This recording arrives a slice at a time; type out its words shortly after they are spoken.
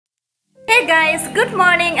guys, good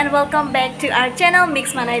morning and welcome back to our channel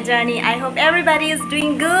Mix Manai Journey. I hope everybody is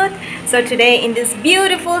doing good. So today in this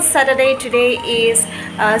beautiful Saturday, today is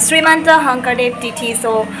Srimanta Hankadev Tithi.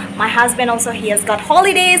 So my husband also, he has got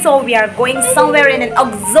holiday, so we are going somewhere in an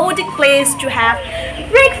exotic place to have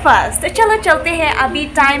breakfast. So chalo chalte hai, abhi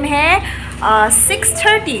time hai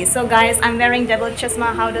 6:30. So guys, I'm wearing double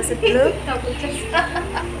chashma. How does it look?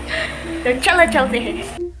 So chalo chalte hai.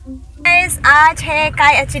 Guys, आज है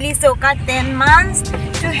Kai actually so का 10 months.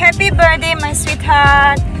 So happy birthday my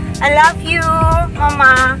sweetheart. I love you,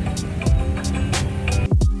 mama.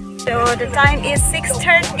 So the time is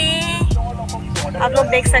 6:30. आप लोग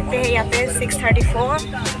देख सकते हैं यहाँ पे 6:34.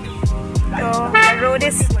 So the road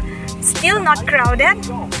is still not crowded.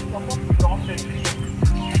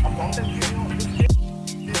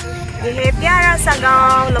 ये है प्यारा सा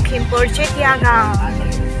गांव लखीमपुर चेतिया गांव.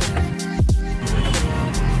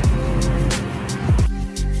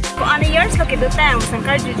 On years look at the town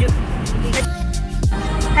Sankar Juju.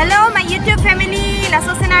 Hello my YouTube family. La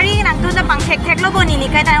scantuary nang tu na pang thek lo boni ni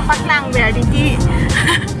kai ta patlang ber di ti.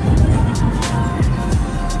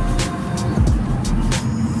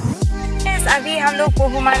 Yes, अभी हम लोग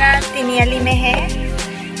कोहुमारा तिनियाली में है.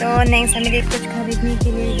 तो नेक्स्ट हमें कुछ खरीदने के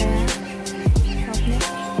लिए गया शॉप में.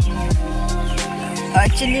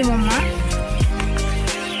 Chilli mamma.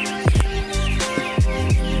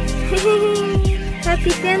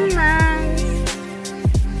 Happy 10 months.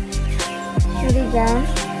 Very good.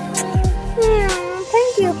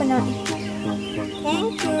 Thank you, Pana.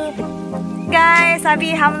 Thank you. Guys,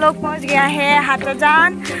 अभी हम लोग पहुंच गया है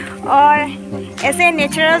सताजान और ऐसे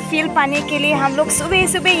नेचुरल फील पाने के लिए हम लोग सुबह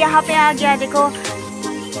सुबह यहाँ पे आ गया. देखो,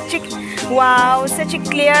 wow, such a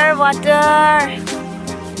clear water.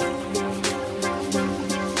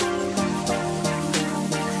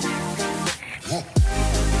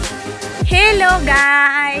 Hello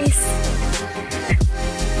guys.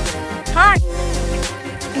 Hi.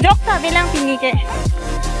 Dokta bilang tinggi ke.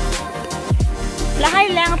 Lahai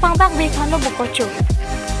lang pang bak be kan lo bukocho.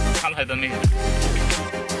 Hal hai dani.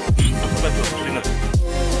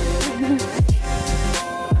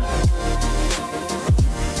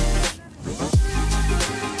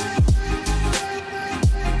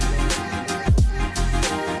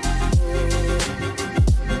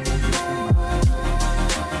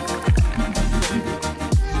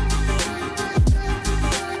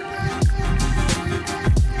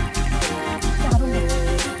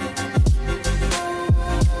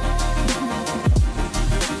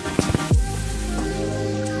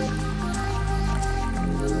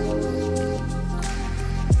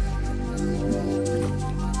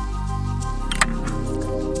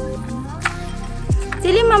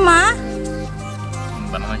 Chili mama.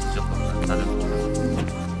 Banana choco.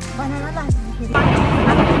 Banana lah.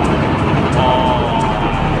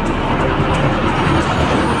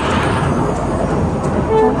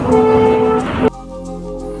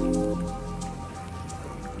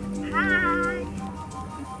 Hi.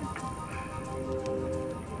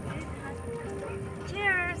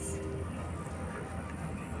 Cheers.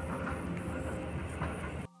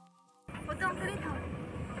 Foto ang kulit ha.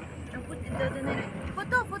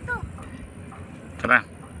 Foto. Tara.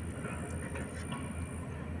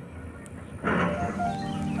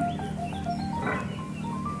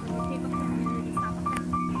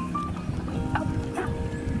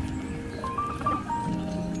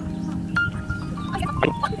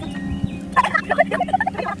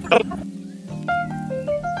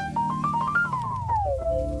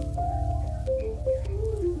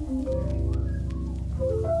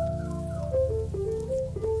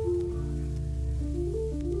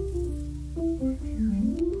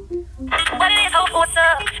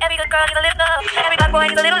 Every good girl needs a little love. Every bad boy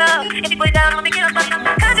needs a little love. If you put it down, I'll make it up.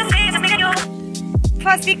 Cause just me and you.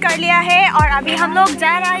 First pick कर लिया है और अभी हम लोग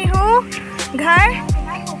जा रहे हूँ घर.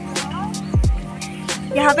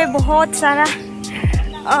 यहाँ पे बहुत सारा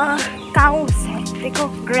काउस है. देखो,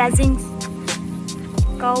 grazing,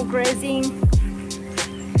 cow grazing.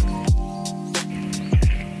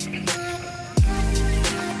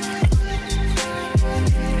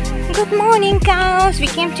 Good morning cows. We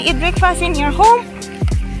came to eat breakfast in your home.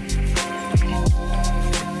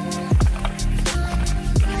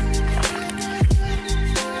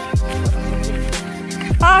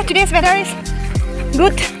 Today's weather is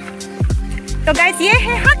good. तो guys, ये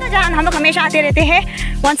है सताजान. हम लोग हमेशा आते रहते हैं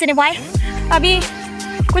once in a while. अभी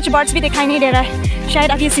कुछ बर्ड्स भी दिखाई नहीं दे रहा है,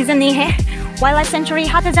 शायद अभी सीजन नहीं है. Wildlife Sanctuary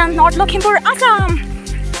Satajan, North Lakhimpur, Assam.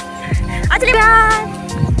 चलिए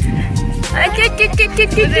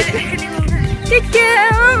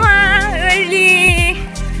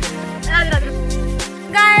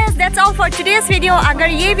guys, that's all for today's video. अगर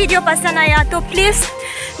ये video पसंद आया तो please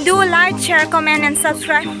do like, share, comment and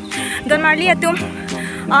subscribe. Don't marli atum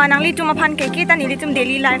nangli tum aphan keki ta nili tum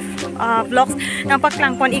daily life vlogs nang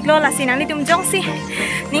paklang pon iklo lasi nangli tum jongsi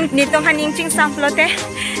ning nitom han ning ching sam flote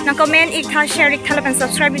nang comment ik tha share ik thala pen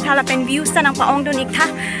subscribe ik thala pen views ta nang pa ong don ik tha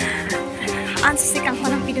answer sikang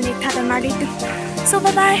pon nang video ik tha don marli tum. So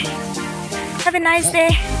bye bye. Have a nice day.